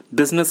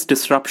business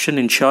disruption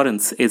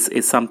insurance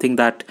is something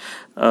that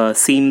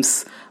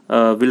seems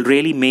will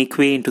really make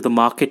way into the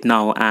market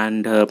now,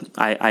 and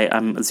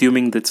I'm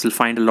assuming that will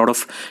find a lot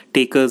of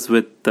takers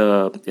with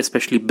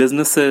especially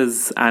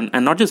businesses and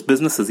not just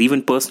businesses,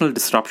 even personal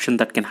disruption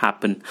that can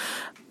happen.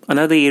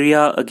 Another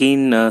area,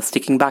 again,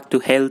 sticking back to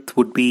health,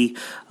 would be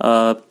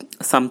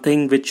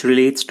something which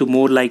relates to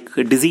more like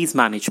disease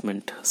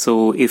management.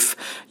 So if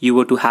you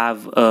were to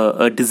have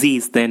a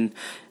disease, then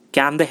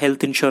can the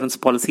health insurance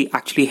policy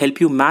actually help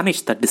you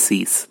manage that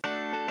disease?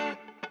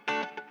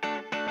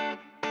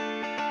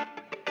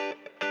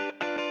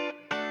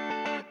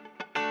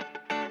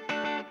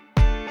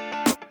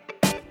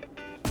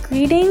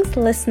 Greetings,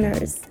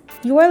 listeners.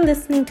 You are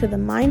listening to the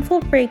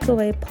Mindful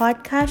Breakaway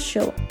podcast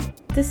show.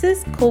 This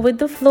is COVID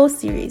the Flow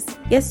series.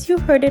 Yes, you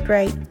heard it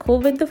right,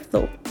 COVID the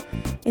Flow.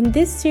 In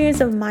this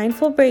series of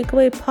Mindful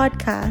Breakaway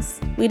podcasts,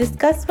 we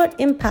discuss what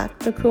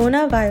impact the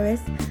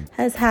coronavirus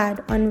has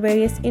had on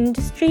various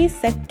industries,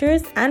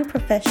 sectors, and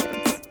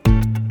professions.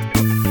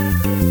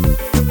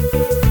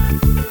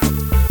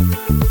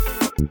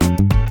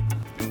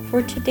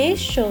 For today's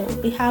show,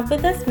 we have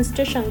with us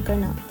Mr. Shankar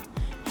Nath,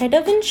 Head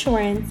of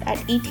Insurance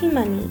at ET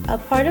Money, a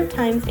part of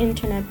Times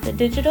Internet, the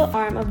digital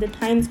arm of the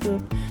Times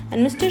Group,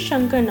 and Mr.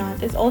 Shankar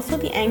Nath is also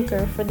the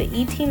anchor for the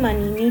ET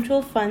Money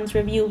Mutual Funds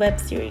Review web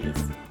series.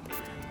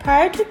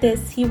 Prior to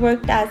this, he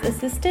worked as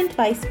Assistant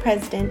Vice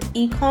President,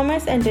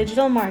 E-commerce and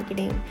Digital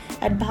Marketing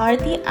at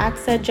Bharti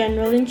AXA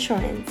General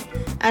Insurance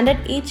and at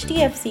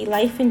HDFC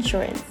Life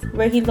Insurance,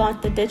 where he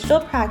launched the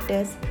digital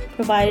practice,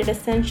 provided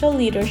essential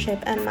leadership,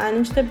 and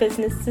managed the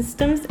business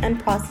systems and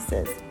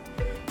processes.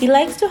 He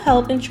likes to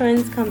help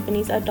insurance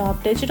companies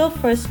adopt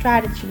digital-first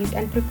strategies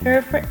and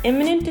prepare for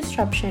imminent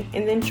disruption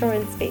in the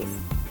insurance space.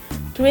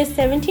 Through his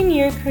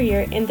 17-year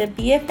career in the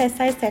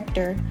BFSI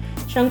sector,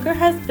 Shankar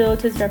has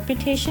built his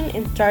reputation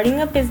in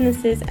starting up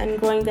businesses and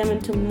growing them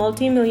into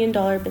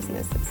multi-million-dollar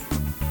businesses.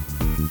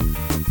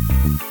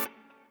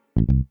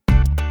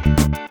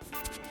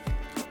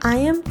 I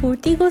am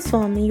Purti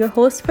Goswami, your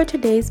host for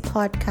today's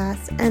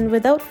podcast, and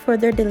without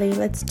further delay,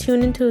 let's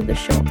tune into the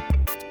show.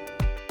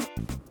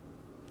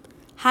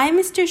 Hi,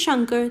 Mr.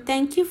 Shankar.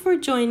 Thank you for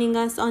joining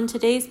us on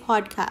today's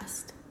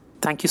podcast.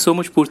 Thank you so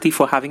much, Purti,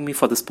 for having me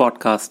for this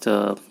podcast.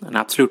 An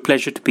absolute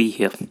pleasure to be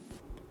here.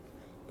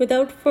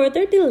 Without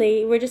further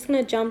delay, we're just going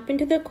to jump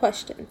into the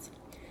questions.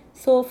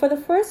 So for the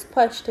first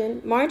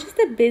question, March is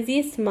the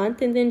busiest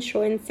month in the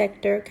insurance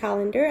sector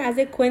calendar as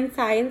it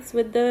coincides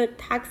with the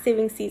tax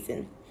saving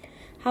season.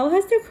 How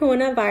has the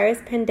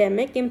coronavirus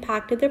pandemic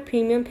impacted the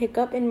premium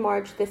pickup in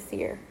March this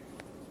year?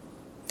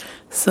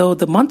 So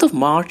the month of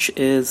March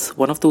is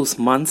one of those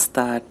months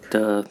that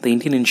the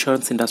Indian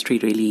insurance industry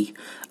really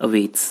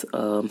awaits.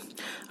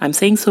 I'm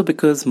saying so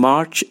because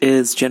March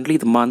is generally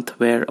the month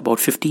where about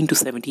 15 to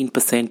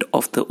 17%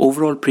 of the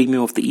overall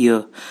premium of the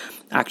year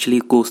actually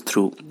goes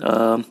through.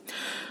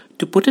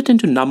 To put it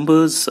into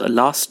numbers,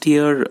 last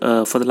year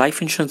for the life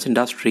insurance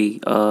industry,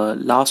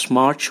 last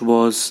March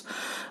was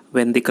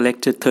when they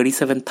collected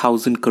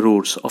 37,000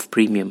 crores of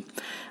premium.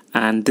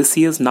 And this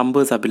year's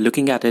numbers, I've been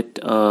looking at it,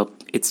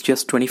 it's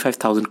just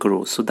 25,000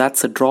 crores. So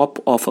that's a drop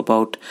of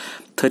about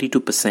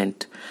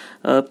 32%.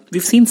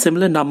 We've seen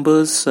similar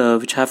numbers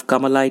which have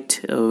come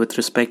alight with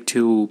respect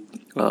to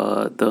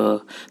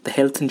the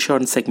health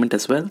insurance segment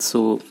as well.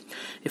 So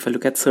if I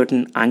look at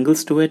certain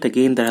angles to it,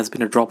 again, there has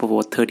been a drop of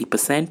about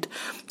 30%.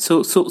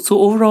 So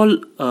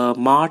overall,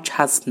 March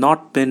has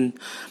not been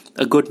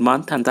a good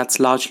month, and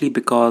that's largely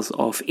because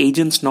of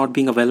agents not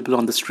being available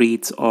on the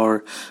streets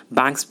or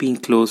banks being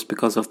closed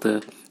because of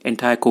the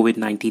entire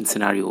COVID-19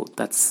 scenario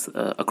that's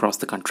across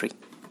the country.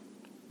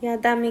 Yeah,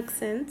 that makes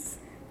sense.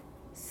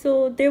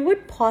 So there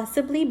would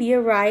possibly be a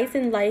rise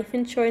in life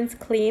insurance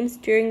claims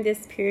during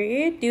this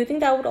period. Do you think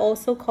that would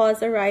also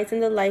cause a rise in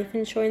the life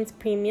insurance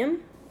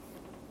premium?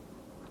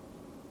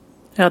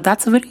 Yeah,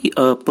 that's a very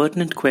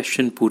pertinent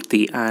question,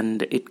 Purti,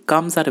 and it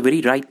comes at a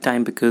very right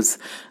time because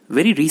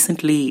very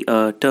recently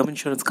term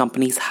insurance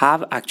companies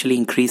have actually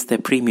increased their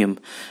premium,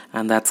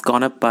 and that's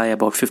gone up by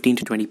about 15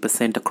 to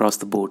 20% across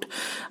the board.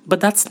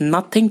 But that's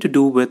nothing to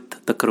do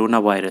with the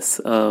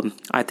coronavirus.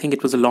 I think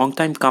it was a long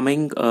time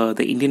coming.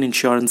 The Indian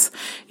insurance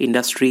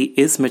industry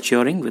is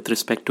maturing with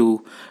respect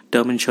to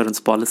term insurance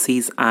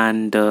policies,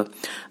 and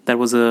there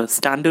was a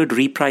standard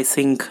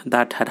repricing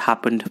that had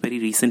happened very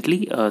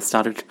recently.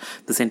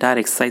 This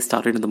entire exercise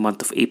started in the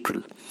month of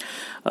April.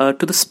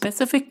 To the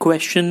specific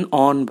question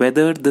on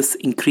whether this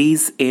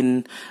increase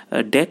in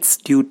deaths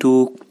due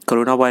to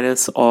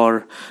coronavirus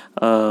or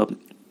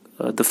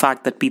the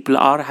fact that people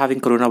are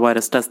having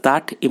coronavirus, does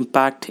that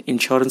impact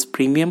insurance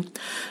premium?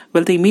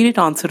 Well, the immediate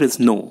answer is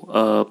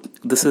no.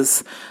 This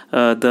is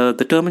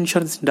the term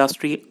insurance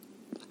industry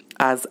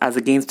as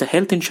against the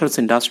health insurance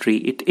industry.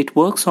 It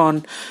works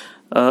on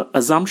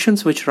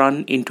assumptions which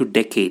run into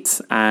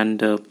decades,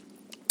 and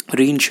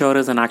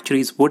reinsurers and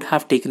actuaries would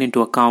have taken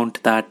into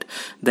account that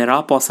there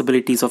are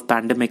possibilities of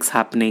pandemics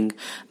happening.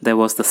 There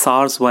was the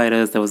SARS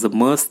virus, there was the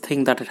MERS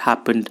thing that had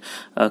happened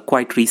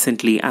quite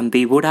recently, and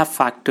they would have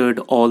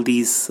factored all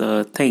these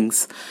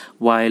things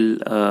while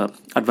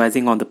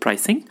advising on the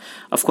pricing.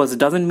 Of course, it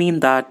doesn't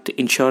mean that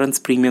insurance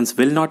premiums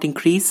will not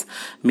increase,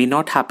 may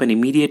not happen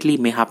immediately,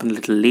 may happen a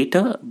little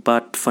later,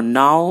 but for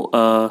now,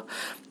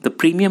 the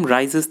premium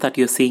rises that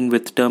you're seeing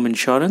with term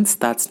insurance,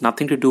 that's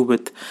nothing to do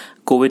with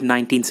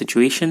COVID-19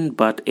 situation,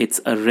 but it's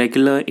a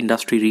regular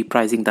industry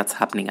repricing that's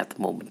happening at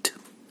the moment.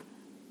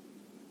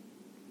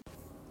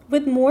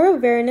 With more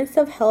awareness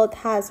of health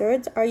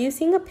hazards, are you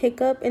seeing a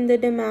pickup in the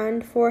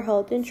demand for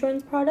health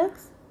insurance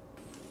products?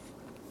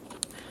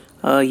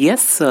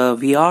 Yes,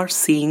 we are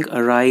seeing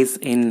a rise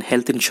in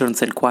health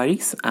insurance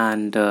inquiries,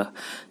 and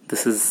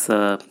this is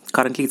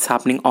currently it's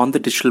happening on the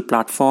digital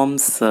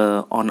platforms,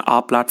 on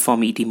our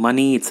platform ET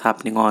Money. It's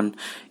happening on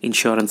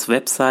insurance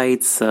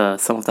websites,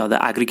 some of the other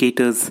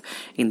aggregators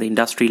in the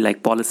industry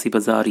like Policy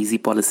Bazaar, Easy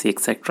Policy,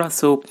 etc.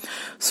 So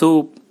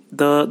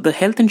the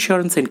health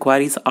insurance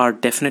inquiries are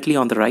definitely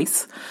on the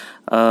rise.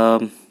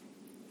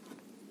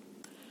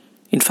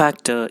 In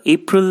fact,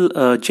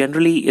 April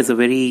generally is a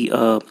very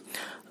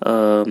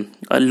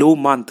a low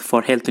month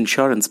for health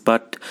insurance,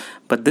 but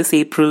this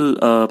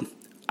April,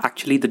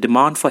 actually the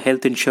demand for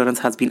health insurance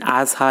has been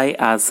as high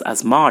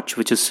as March,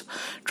 which is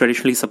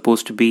traditionally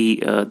supposed to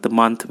be the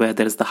month where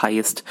there is the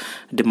highest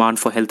demand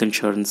for health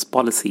insurance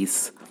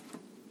policies.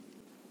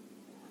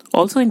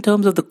 Also, in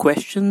terms of the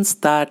questions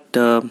that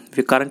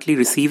we're currently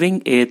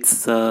receiving,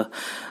 it's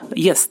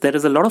yes, there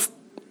is a lot of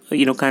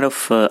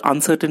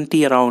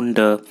uncertainty around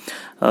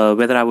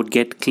whether I would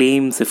get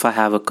claims if I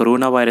have a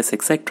coronavirus,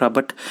 etc.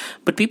 But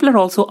people are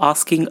also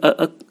asking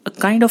a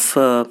kind of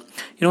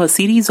a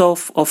series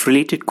of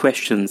related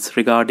questions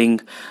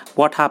regarding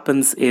what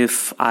happens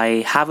if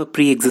I have a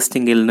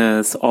pre-existing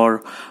illness,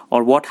 or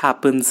what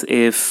happens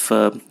if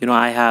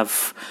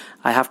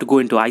I have to go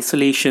into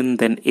isolation,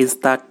 then is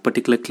that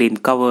particular claim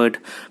covered?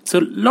 So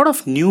a lot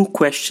of new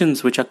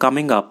questions which are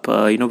coming up,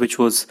 which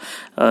was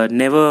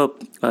never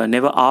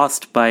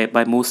asked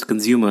by most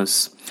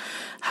consumers.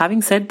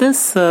 Having said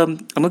this,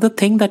 another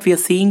thing that we are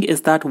seeing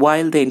is that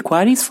while the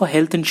inquiries for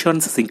health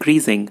insurance is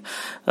increasing,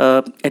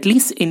 at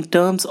least in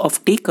terms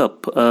of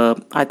take-up,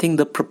 I think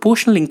the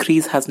proportional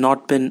increase has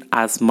not been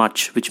as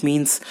much, which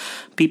means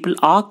people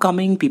are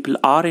coming, people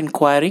are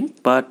inquiring,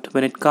 but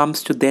when it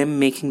comes to them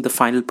making the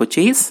final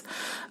purchase,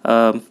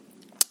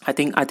 I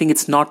think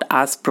it's not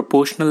as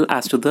proportional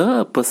as to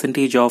the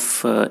percentage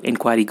of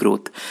inquiry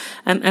growth,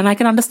 and I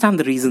can understand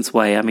the reasons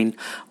why. I mean,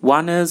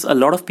 one is a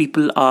lot of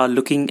people are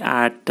looking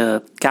at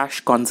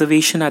cash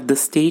conservation at this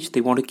stage.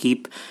 They want to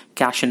keep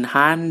cash in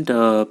hand,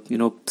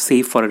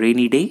 save for a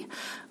rainy day.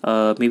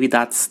 Maybe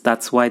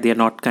that's why they're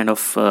not kind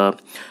of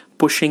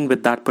pushing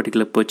with that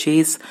particular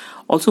purchase.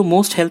 Also,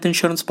 most health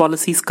insurance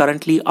policies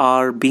currently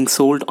are being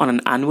sold on an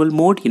annual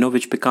mode,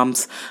 which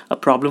becomes a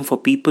problem for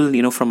people,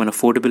 from an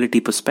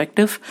affordability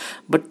perspective.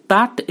 But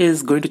that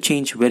is going to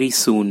change very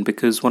soon,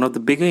 because one of the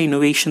bigger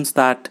innovations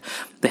that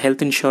the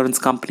health insurance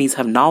companies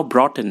have now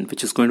brought in,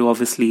 which is going to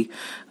obviously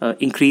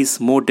increase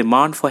more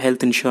demand for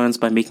health insurance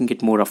by making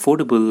it more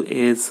affordable,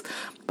 is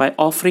by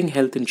offering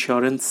health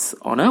insurance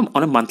on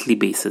a monthly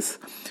basis.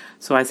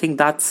 So I think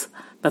that's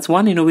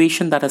one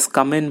innovation that has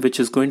come in, which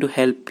is going to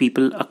help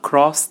people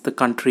across the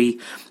country,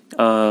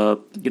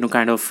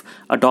 kind of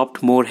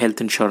adopt more health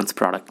insurance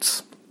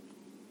products.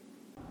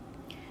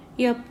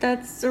 Yep,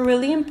 that's a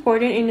really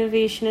important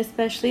innovation,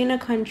 especially in a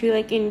country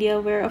like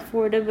India, where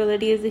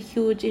affordability is a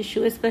huge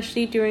issue,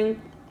 especially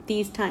during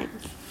these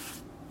times.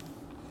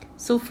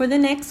 So for the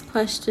next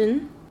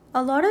question,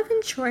 a lot of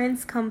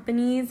insurance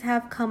companies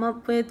have come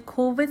up with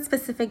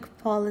COVID-specific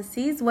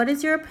policies. What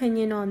is your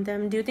opinion on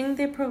them? Do you think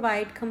they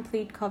provide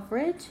complete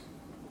coverage?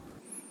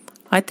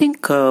 I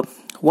think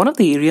one of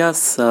the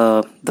areas,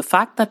 the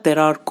fact that there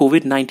are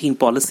COVID-19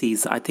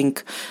 policies, I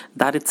think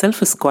that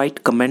itself is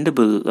quite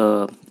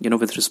commendable,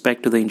 with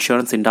respect to the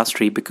insurance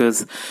industry,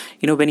 because,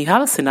 when you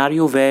have a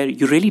scenario where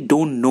you really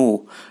don't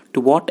know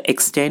to what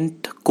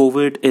extent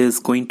COVID is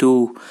going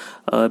to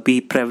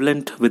be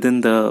prevalent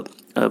within the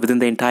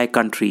entire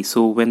country.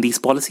 So when these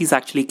policies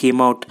actually came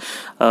out,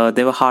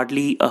 there were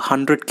hardly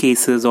 100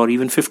 cases or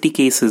even 50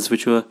 cases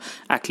which were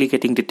actually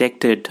getting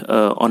detected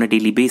on a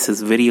daily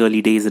basis, very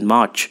early days in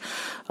March.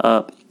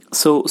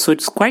 So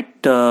it's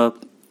quite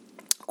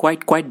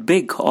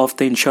big of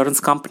the insurance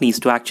companies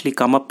to actually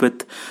come up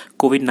with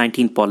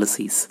COVID-19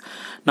 policies.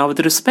 Now,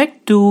 with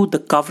respect to the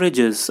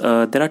coverages,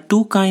 there are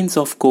two kinds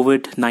of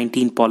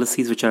COVID-19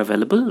 policies which are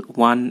available.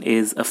 One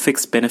is a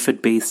fixed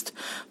benefit-based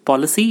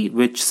policy,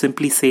 which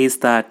simply says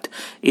that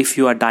if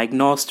you are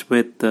diagnosed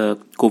with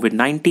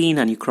COVID-19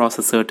 and you cross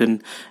a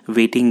certain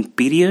waiting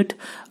period,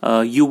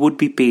 you would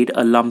be paid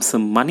a lump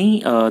sum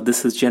money.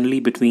 This is generally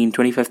between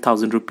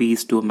 25,000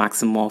 rupees to a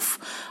maximum of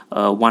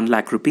 1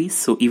 lakh rupees.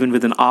 So even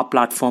within our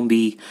platform,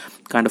 we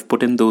kind of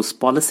put in those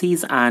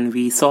policies, and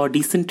we saw a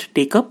decent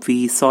take up.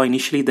 We saw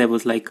initially there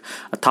was like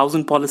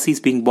 1,000 policies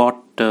being bought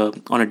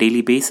on a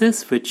daily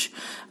basis, which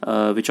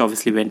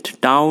obviously went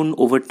down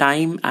over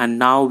time, and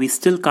now we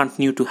still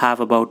continue to have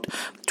about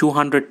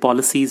 200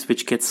 policies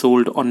which get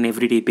sold on an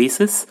everyday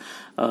basis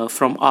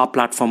from our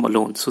platform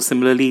alone. So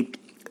similarly,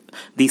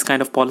 these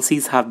kind of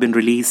policies have been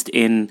released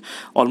in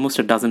almost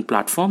a dozen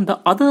platforms. The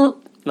other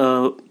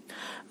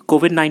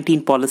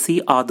COVID-19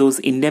 policy are those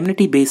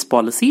indemnity-based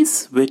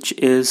policies, which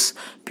is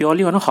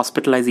purely on a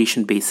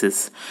hospitalization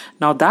basis.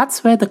 Now,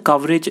 that's where the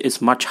coverage is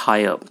much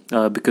higher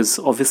because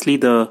obviously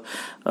the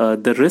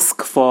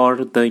risk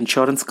for the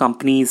insurance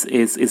companies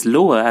is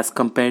lower as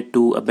compared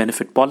to a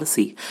benefit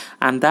policy.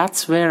 And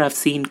that's where I've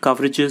seen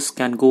coverages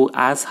can go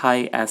as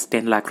high as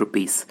 10 lakh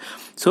rupees.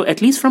 So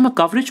at least from a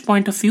coverage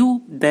point of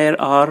view,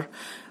 there are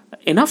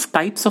enough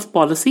types of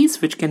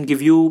policies which can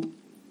give you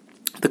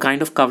the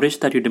kind of coverage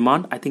that you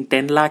demand. I think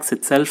 10 lakhs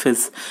itself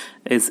is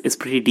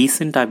pretty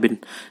decent. I've been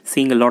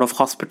seeing a lot of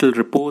hospital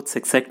reports,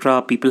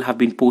 etc. People have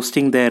been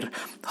posting their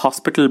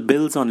hospital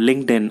bills on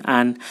LinkedIn,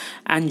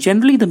 and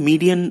generally the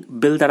median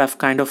bill that I've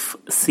kind of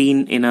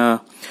seen in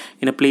a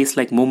place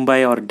like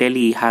Mumbai or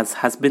Delhi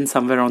has been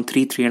somewhere around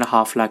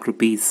 3.5 lakh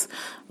rupees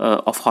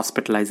of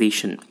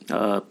hospitalization.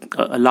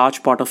 A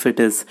large part of it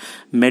is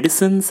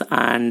medicines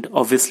and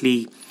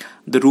obviously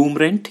the room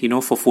rent,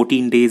 for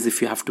 14 days,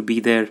 if you have to be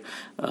there,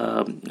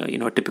 a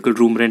typical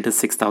room rent is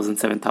 6,000,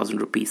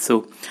 7,000 rupees.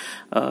 So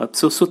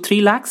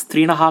 3 lakhs,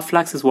 3.5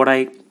 lakhs is what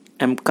I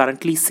am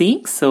currently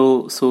seeing.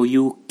 So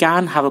you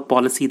can have a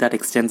policy that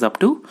extends up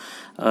to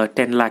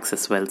 10 lakhs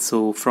as well.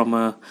 So from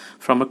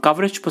a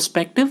coverage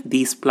perspective,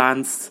 these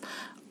plans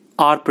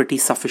are pretty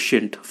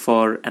sufficient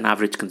for an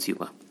average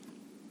consumer.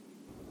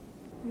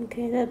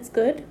 Okay, that's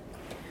good.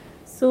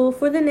 So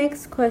for the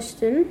next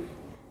question,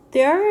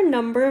 there are a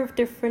number of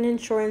different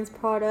insurance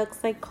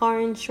products like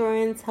car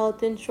insurance,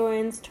 health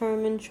insurance,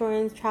 term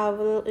insurance,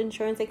 travel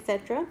insurance,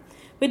 etc.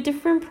 with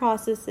different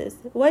processes.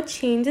 What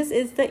changes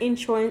is the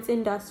insurance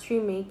industry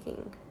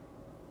making?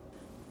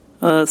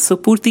 So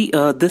Purti,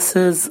 this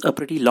is a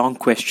pretty long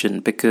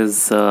question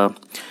because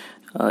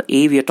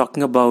we are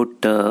talking about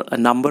a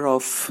number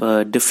of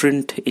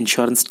different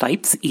insurance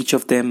types. Each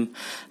of them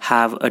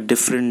have a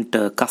different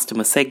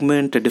customer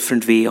segment, a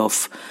different way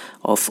of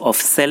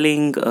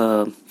selling.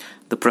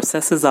 The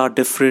processes are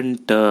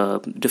different.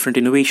 Different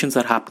innovations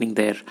are happening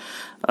there.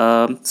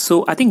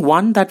 So I think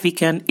one that we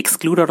can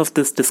exclude out of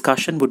this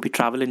discussion would be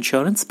travel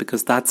insurance,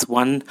 because that's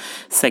one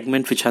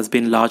segment which has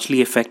been largely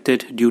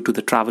affected due to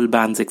the travel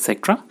bans,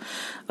 etc.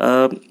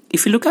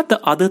 If you look at the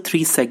other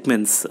three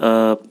segments,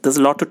 there's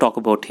a lot to talk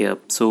about here.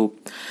 So,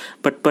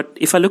 but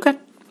if I look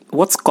at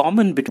what's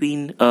common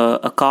between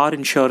a car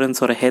insurance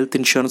or a health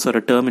insurance or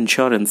a term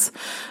insurance,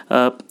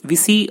 we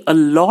see a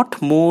lot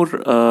more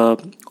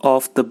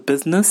of the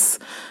business,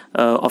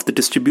 of the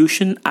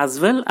distribution, as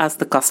well as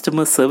the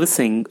customer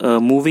servicing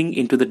moving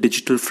into the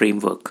digital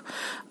framework.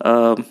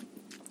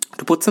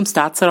 To put some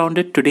stats around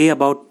it, today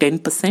about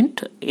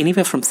 10%,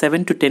 anywhere from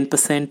 7 to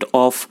 10%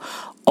 of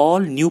all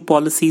new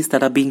policies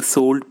that are being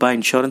sold by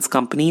insurance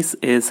companies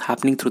is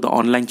happening through the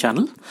online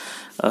channel,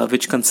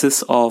 which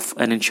consists of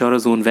an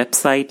insurer's own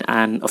website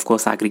and, of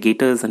course,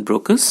 aggregators and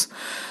brokers.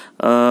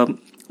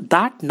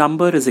 That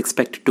number is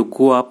expected to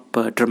go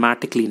up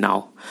dramatically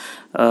now.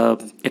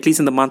 At least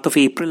in the month of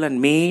April and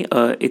May,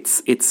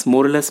 it's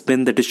more or less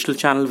been the digital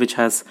channel which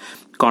has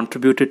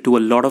contributed to a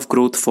lot of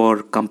growth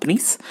for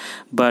companies.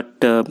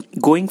 But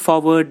going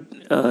forward,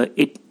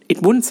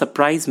 it wouldn't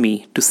surprise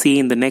me to see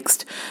in the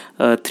next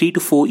 3 to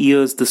 4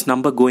 years this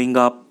number going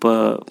up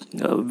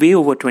way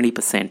over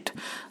 20%.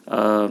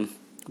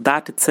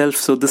 That itself,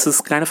 so this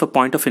is kind of a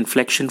point of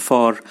inflection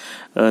for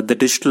the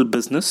digital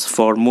business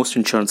for most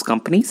insurance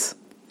companies.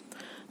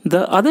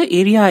 The other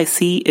area I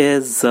see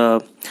is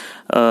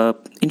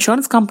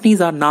insurance companies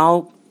are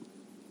now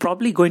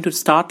probably going to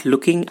start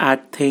looking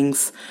at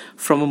things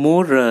from a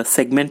more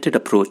segmented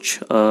approach,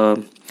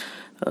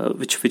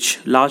 which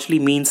largely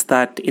means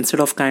that instead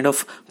of kind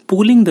of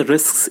pooling the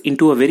risks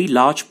into a very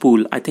large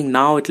pool, I think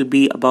now it will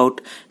be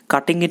about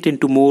cutting it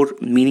into more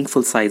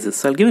meaningful sizes.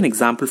 So I'll give an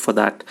example for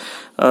that.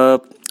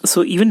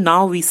 So even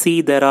now we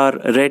see there are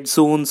red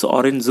zones,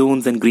 orange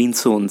zones, and green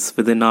zones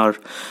within our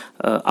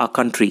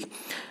country.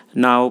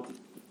 Now,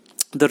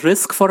 the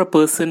risk for a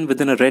person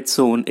within a red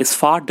zone is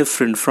far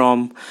different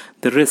from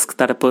the risk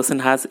that a person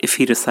has if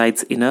he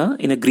resides in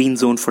a green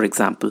zone, for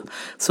example.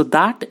 So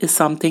that is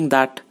something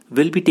that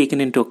will be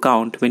taken into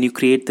account when you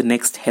create the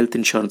next health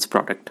insurance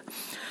product.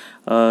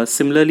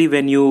 Similarly,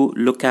 when you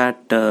look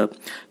at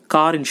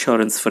car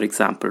insurance, for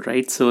example,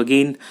 right? So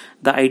again,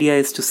 the idea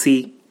is to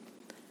see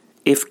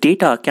if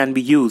data can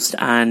be used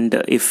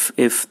and if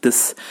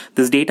this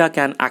data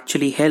can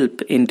actually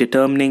help in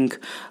determining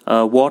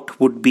what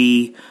would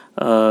be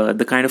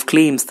the kind of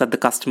claims that the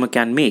customer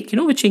can make,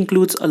 which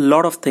includes a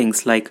lot of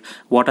things like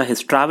what are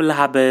his travel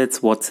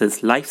habits, what's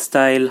his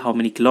lifestyle, how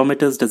many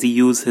kilometers does he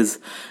use his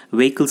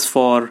vehicles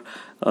for,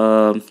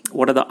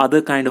 what are the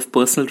other kind of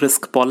personal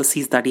risk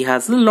policies that he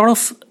has, a lot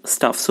of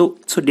stuff. So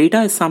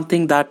data is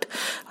something that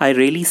I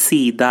really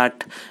see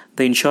that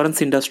the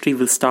insurance industry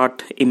will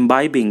start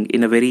imbibing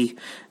in a very,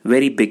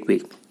 very big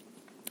way.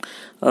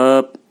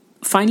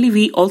 Finally,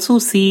 we also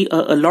see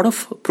a lot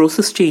of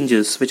process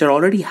changes which are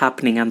already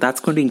happening, and that's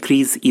going to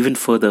increase even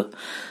further.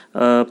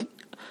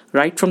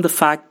 Right from the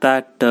fact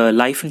that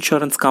life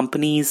insurance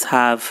companies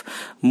have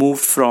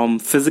moved from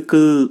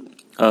physical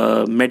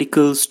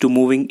medicals to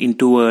moving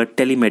into a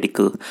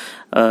telemedical.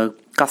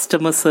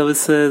 Customer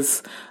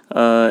services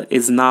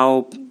is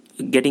now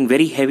getting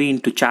very heavy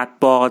into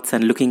chatbots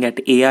and looking at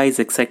AIs,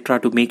 etc.,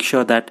 to make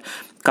sure that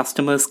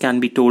customers can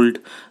be told,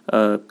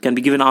 can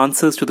be given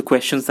answers to the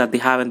questions that they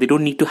have, and they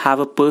don't need to have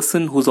a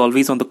person who's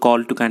always on the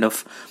call to kind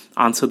of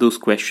answer those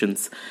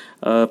questions.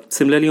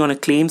 Similarly, on a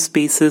claims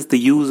basis, the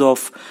use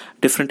of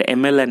different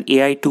ML and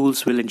AI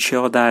tools will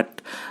ensure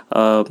that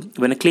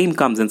when a claim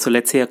comes in, so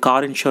let's say a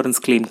car insurance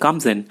claim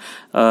comes in,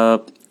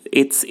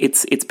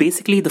 it's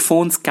basically the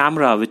phone's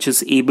camera which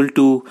is able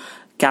to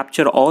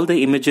capture all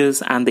the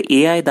images, and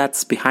the AI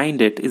that's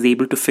behind it is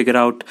able to figure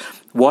out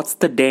what's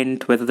the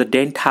dent, whether the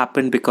dent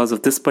happened because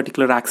of this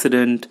particular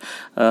accident,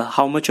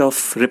 how much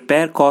of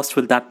repair cost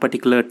will that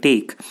particular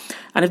take.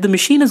 And if the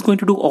machine is going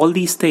to do all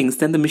these things,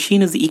 then the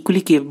machine is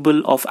equally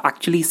capable of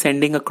actually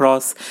sending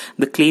across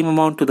the claim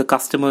amount to the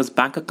customer's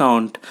bank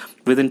account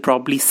within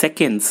probably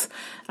seconds.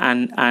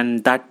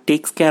 And that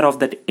takes care of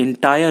that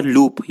entire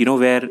loop,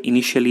 where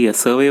initially a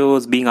surveyor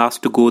was being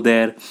asked to go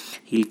there.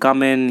 He'll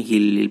come in,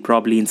 he'll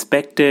probably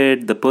inspect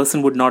it, the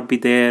person would not be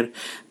there.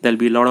 There'll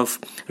be a lot of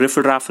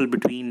riffle-raffle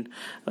between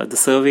the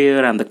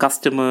surveyor and the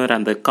customer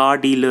and the car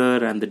dealer,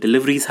 and the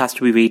deliveries has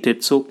to be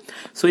waited. So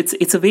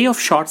it's a way of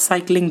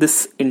short-cycling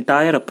this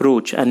entire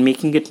approach and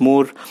making it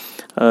more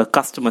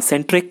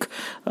customer-centric.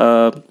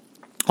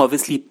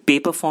 Obviously,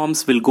 paper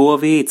forms will go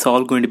away. It's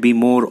all going to be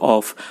more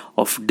of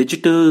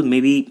digital.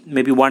 Maybe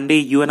one day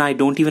you and I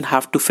don't even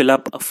have to fill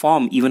up a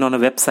form, even on a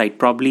website.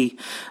 Probably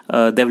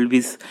there will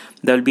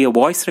be a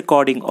voice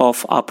recording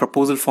of our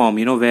proposal form,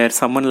 where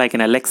someone like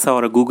an Alexa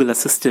or a Google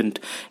Assistant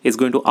is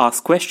going to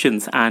ask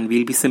questions, and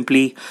we'll be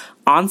simply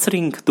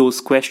answering those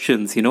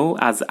questions,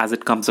 as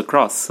it comes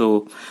across.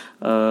 So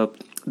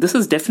this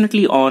is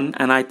definitely on,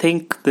 and I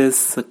think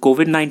this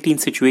COVID-19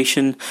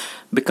 situation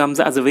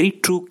becomes as a very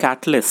true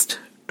catalyst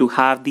to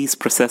have these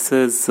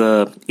processes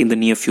in the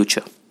near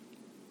future.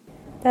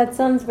 That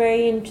sounds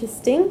very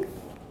interesting.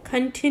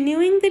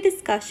 Continuing the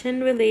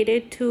discussion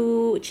related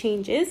to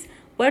changes,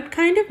 what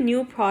kind of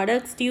new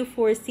products do you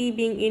foresee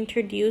being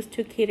introduced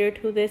to cater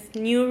to this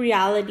new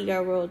reality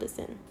our world is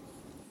in?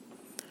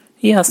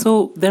 Yeah,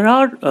 so there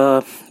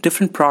are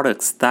different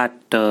products that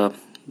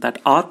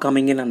are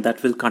coming in and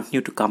that will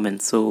continue to come in.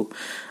 So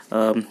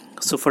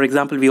for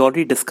example, we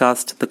already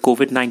discussed the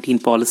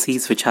COVID-19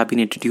 policies which have been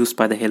introduced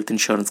by the health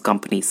insurance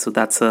companies. So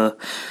that's an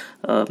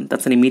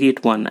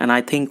immediate one, and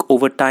I think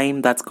over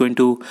time that's going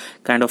to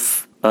kind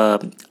of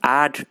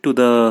add to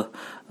the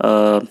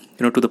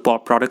to the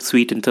product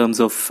suite in terms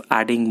of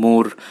adding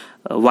more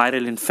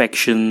viral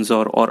infections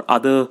or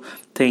other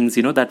things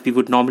that we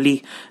would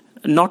normally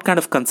not kind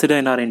of consider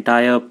in our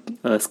entire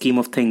scheme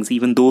of things.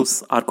 Even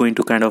those are going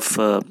to kind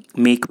of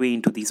make way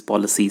into these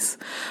policies.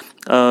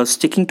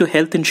 Sticking to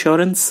health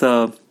insurance,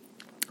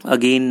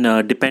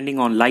 again, depending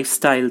on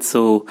lifestyle.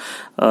 So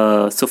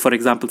for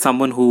example,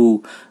 someone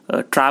who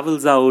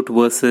travels out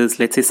versus,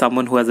 let's say,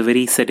 someone who has a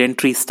very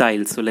sedentary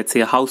style. So let's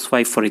say a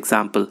housewife, for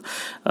example,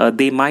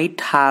 they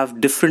might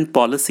have different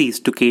policies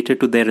to cater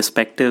to their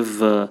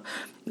respective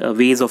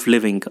ways of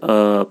living.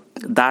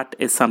 That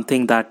is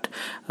something that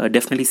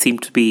definitely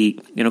seems to be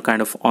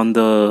kind of on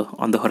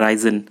the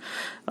horizon.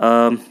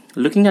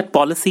 Looking at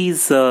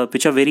policies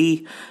which are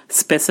very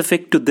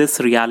specific to this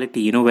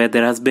reality, where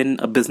there has been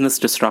a business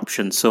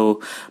disruption.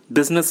 So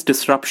business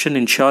disruption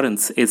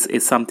insurance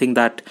is something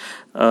that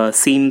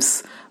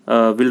seems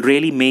will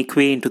really make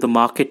way into the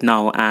market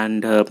now,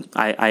 and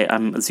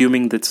I'm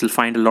assuming that will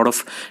find a lot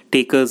of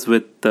takers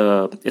with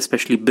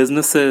especially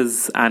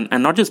businesses and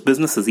not just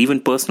businesses,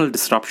 even personal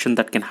disruption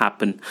that can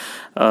happen.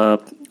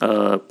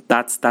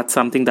 That's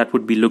something that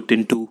would be looked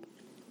into.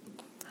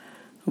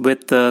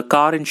 With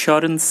car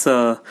insurance,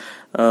 now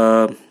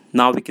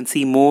we can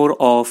see more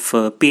of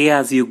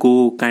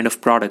pay-as-you-go kind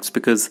of products,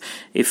 because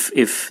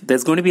if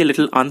there's going to be a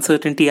little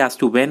uncertainty as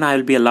to when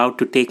I'll be allowed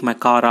to take my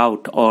car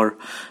out, or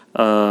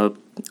if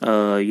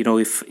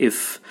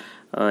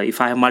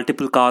I have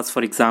multiple cars,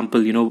 for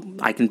example,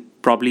 I can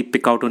probably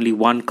pick out only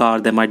one car.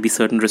 There might be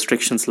certain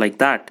restrictions like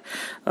that.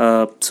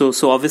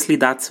 So obviously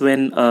that's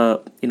when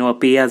a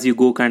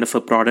pay-as-you-go kind of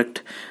a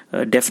product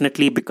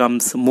definitely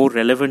becomes more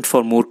relevant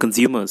for more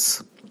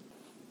consumers.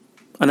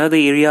 Another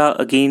area,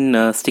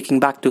 again, sticking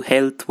back to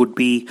health, would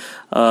be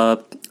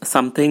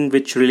something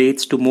which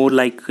relates to more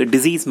like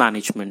disease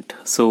management.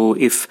 So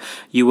if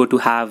you were to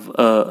have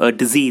a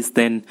disease,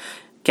 then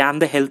can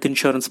the health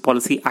insurance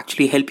policy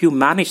actually help you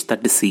manage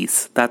that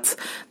disease? That's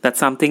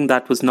something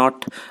that was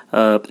not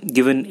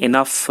given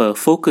enough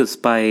focus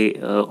by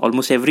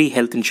almost every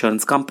health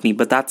insurance company,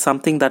 but that's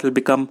something that will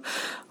become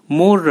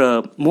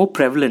more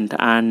prevalent,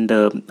 and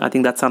I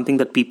think that's something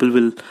that people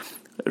will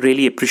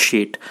really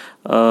appreciate.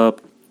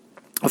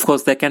 Of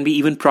course, there can be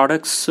even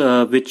products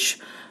which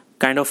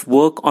kind of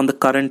work on the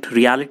current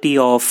reality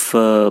of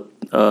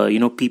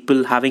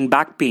people having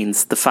back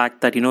pains. The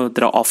fact that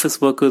there are office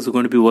workers who are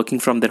going to be working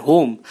from their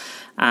home,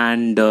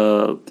 and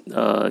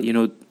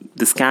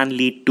this can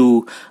lead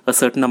to a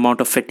certain amount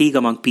of fatigue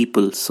among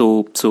people.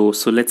 So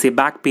let's say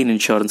back pain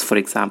insurance, for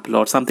example,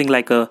 or something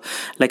like a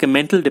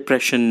mental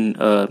depression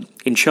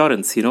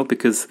insurance.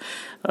 Because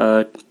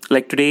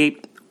like today,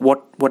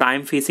 what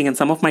I'm facing and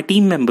some of my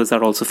team members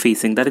are also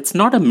facing, that it's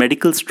not a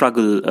medical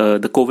struggle,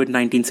 the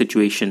COVID-19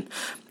 situation.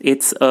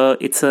 It's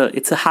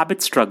a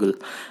habit struggle,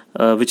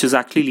 which is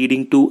actually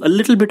leading to a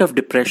little bit of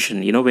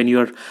depression. When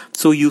you're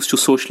so used to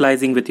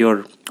socializing with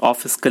your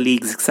office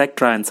colleagues,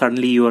 etc., and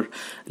suddenly you're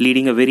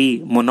leading a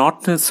very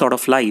monotonous sort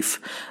of life.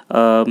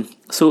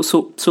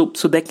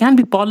 So there can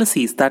be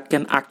policies that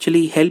can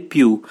actually help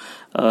you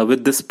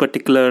with this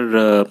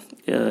particular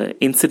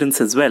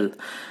incidents as well.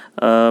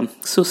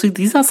 So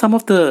these are some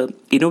of the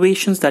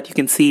innovations that you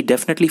can see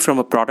definitely from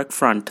a product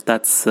front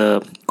that's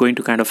going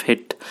to kind of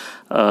hit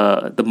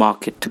the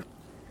market.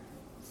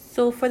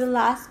 So for the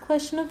last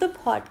question of the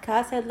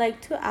podcast, I'd like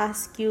to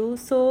ask you,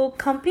 so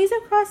companies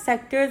across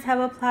sectors have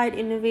applied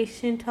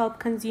innovation to help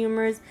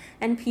consumers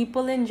and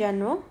people in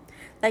general,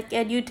 like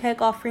EduTech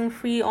offering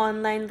free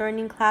online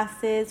learning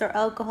classes, or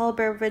alcohol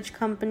beverage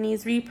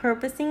companies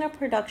repurposing a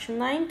production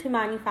line to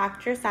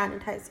manufacture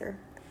sanitizer.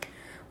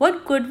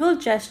 What goodwill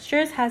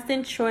gestures has the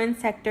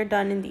insurance sector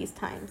done in these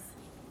times?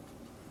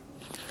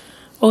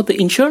 Oh, the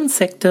insurance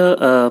sector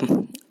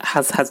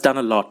has done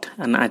a lot,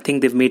 and I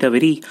think they've made a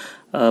very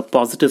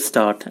positive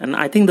start. And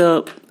I think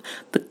the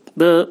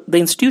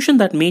institution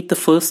that made the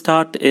first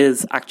start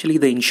is actually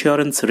the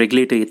insurance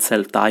regulator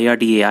itself, the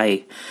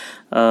IRDAI.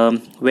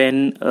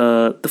 When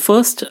the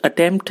first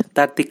attempt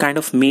that they kind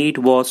of made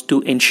was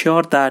to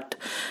ensure that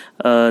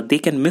they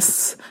can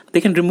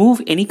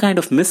remove any kind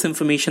of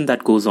misinformation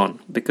that goes on,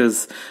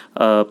 because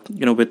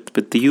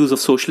with the use of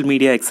social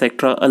media,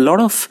 etc., a lot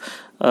of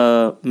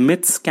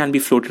myths can be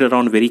floated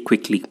around very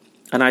quickly.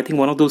 And I think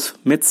one of those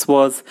myths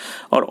was,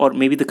 or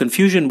maybe the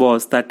confusion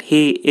was, that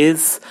hey,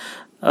 is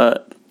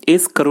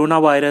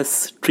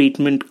coronavirus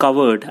treatment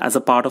covered as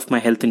a part of my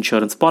health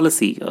insurance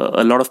policy?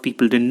 A lot of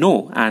people didn't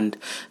know, and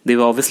they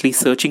were obviously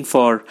searching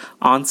for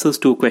answers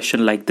to a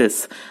question like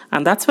this.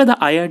 And that's where the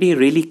IRDA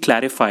really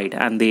clarified,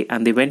 and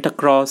they went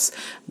across.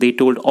 They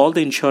told all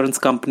the insurance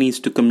companies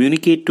to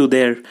communicate to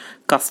their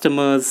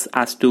customers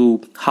as to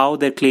how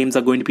their claims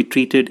are going to be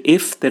treated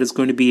if there is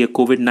going to be a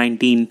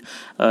COVID-19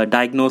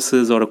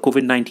 diagnosis or a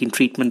COVID-19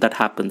 treatment that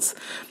happens.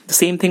 The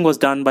same thing was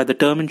done by the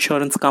term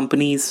insurance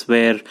companies,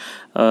 where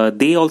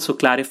they also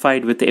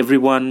clarified with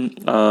everyone,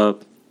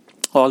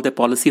 all their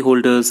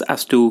policyholders,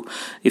 as to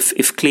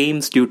if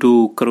claims due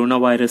to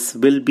coronavirus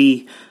will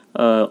be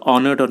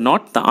honored or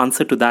not. The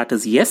answer to that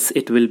is yes,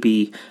 it will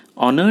be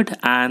honored.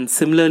 And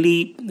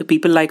similarly, the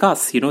people like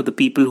us, the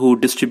people who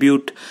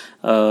distribute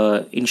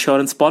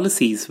insurance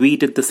policies, we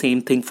did the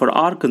same thing for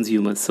our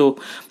consumers. So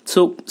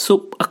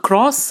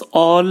across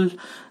all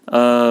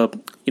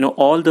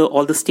all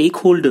the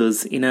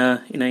stakeholders in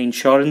the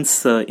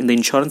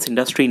insurance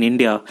industry in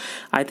India,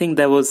 I think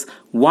there was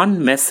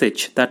one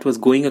message that was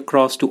going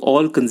across to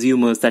all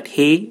consumers, that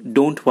hey,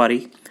 don't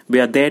worry, we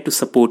are there to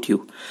support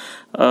you.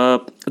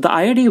 The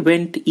IRDA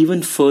went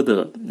even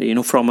further,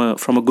 from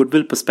a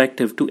goodwill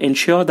perspective, to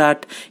ensure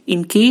that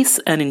in case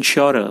an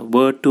insurer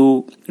were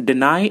to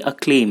deny a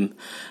claim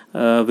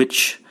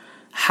which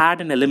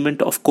had an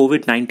element of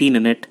COVID-19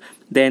 in it,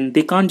 then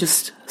they can't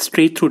just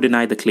straight through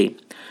deny the claim.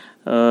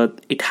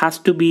 It has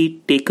to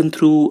be taken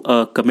through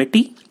a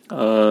committee,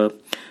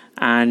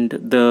 and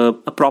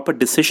a proper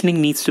decisioning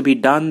needs to be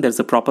done. There's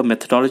a proper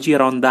methodology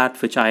around that,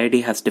 which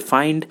IRDA has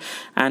defined,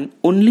 and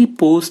only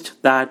post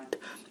that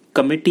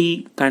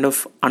committee kind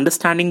of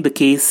understanding the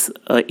case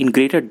in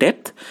greater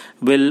depth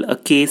will a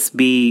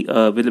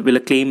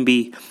claim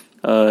be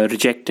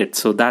rejected.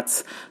 So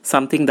that's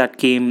something that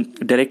came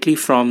directly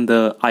from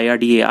the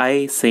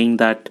IRDAI, saying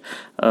that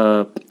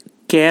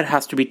care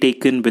has to be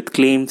taken with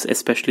claims,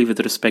 especially with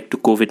respect to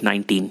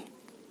COVID-19.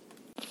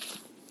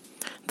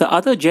 The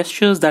other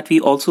gestures that we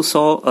also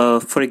saw,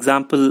 for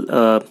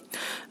example,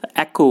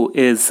 Echo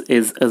is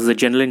a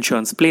general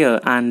insurance player,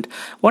 and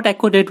what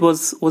Echo did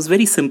was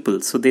very simple.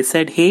 So they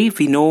said, hey,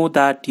 we know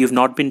that you've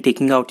not been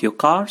taking out your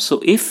car,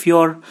 so if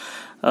your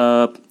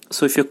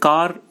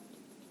car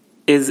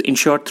is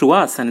insured through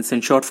us and it's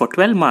insured for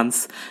 12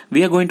 months,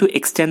 we are going to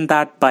extend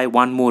that by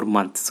one more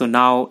month. So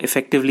now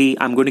effectively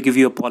I'm going to give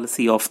you a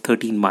policy of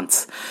 13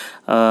 months.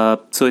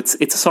 So it's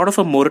a sort of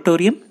a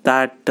moratorium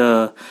that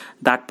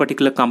that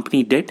particular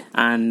company did,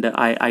 and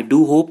I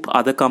do hope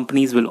other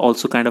companies will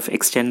also kind of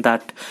extend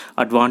that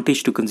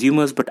advantage to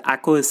consumers. But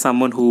Echo is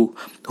someone who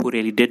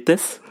really did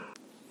this.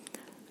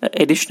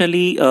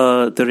 Additionally,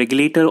 the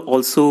regulator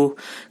also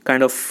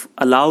kind of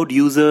allowed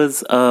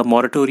users a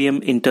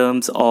moratorium in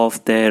terms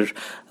of their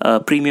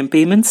premium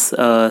payments,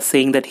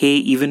 saying that, hey,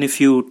 even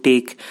if you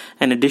take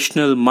an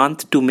additional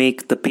month to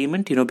make the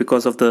payment,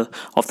 because of the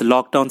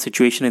lockdown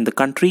situation in the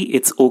country,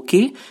 it's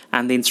okay.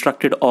 And they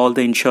instructed all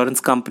the insurance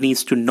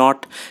companies to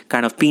not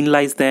kind of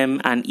penalize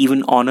them and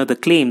even honor the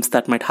claims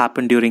that might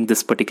happen during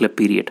this particular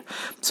period.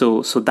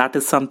 So that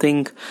is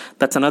something,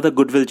 that's another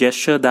goodwill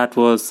gesture that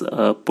was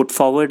put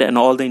forward, and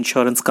all the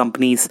insurance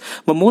companies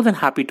were more than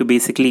happy to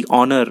basically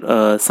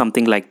honor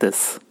something like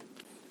this.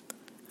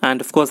 And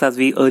of course, as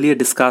we earlier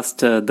discussed,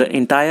 the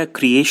entire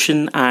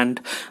creation and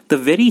the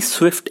very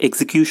swift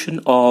execution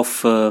of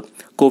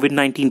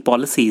COVID-19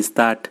 policies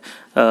that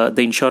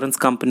the insurance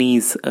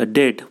companies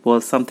did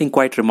was something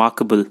quite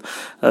remarkable.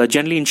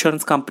 Generally,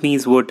 insurance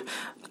companies would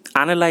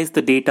analyze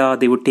the data.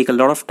 They would take a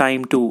lot of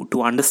time to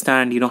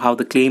understand, how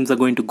the claims are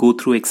going to go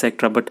through,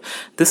 etc. But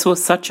this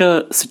was such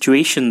a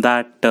situation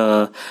that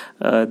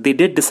they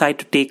did decide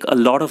to take a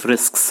lot of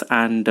risks,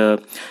 and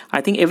I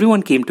think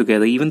everyone came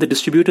together. Even the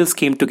distributors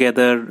came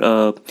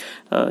together,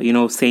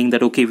 saying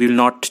that, okay, we will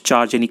not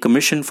charge any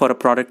commission for a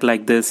product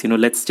like this.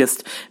 Let's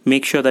just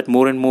make sure that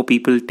more and more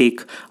people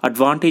take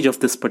advantage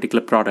of this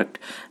particular product,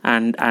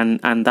 and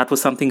that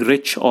was something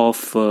rich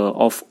of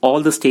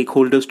all the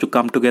stakeholders to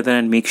come together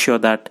and make sure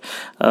that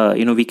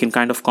we can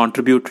kind of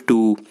contribute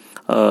to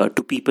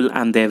people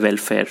and their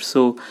welfare.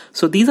 So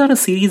these are a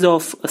series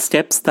of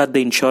steps that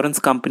the insurance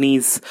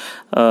companies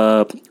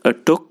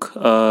took.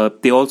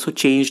 They also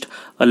changed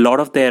a lot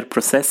of their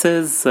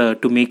processes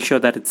to make sure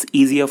that it's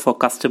easier for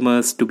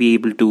customers to be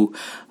able to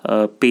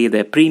pay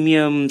their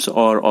premiums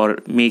or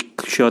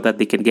make sure that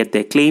they can get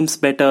their claims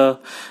better.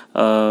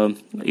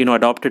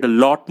 Adopted a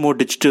lot more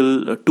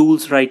digital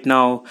tools right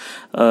now.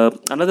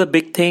 Another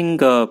big thing,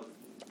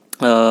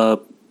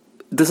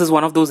 this is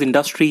one of those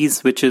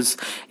industries which is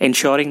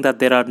ensuring that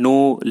there are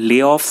no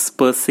layoffs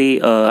per se.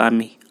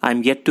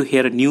 I'm yet to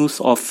hear news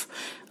of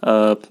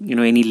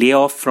any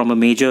layoff from a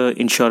major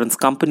insurance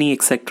company,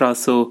 etc.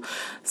 So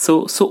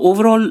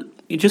overall,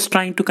 you're just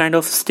trying to kind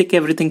of stick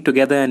everything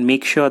together and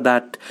make sure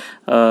that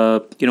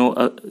a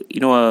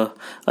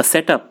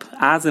setup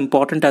as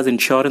important as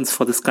insurance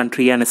for this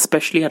country, and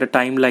especially at a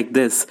time like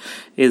this,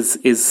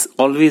 is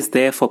always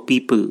there for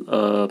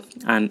people,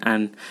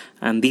 and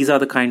these are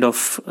the kind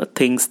of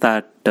things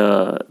that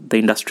the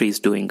industry is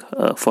doing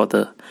for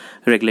the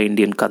regular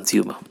Indian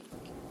consumer.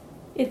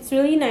 It's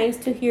really nice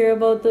to hear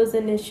about those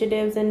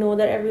initiatives and know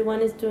that everyone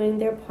is doing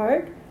their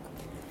part.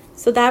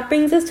 So that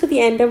brings us to the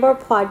end of our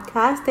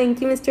podcast. Thank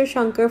you, Mr.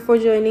 Shankar, for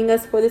joining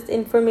us for this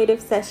informative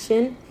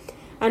session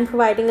and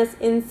providing us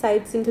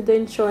insights into the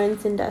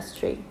insurance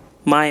industry.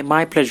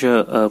 My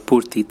pleasure,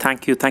 Purti.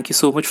 Thank you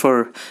so much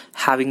for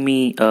having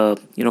me,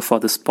 for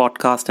this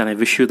podcast, and I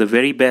wish you the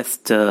very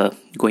best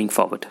going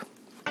forward.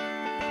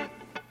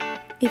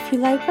 If you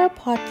like our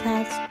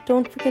podcast,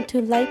 don't forget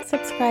to like,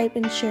 subscribe,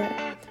 and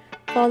share.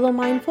 Follow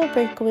Mindful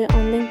Breakaway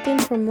on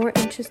LinkedIn for more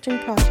interesting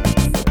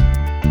projects.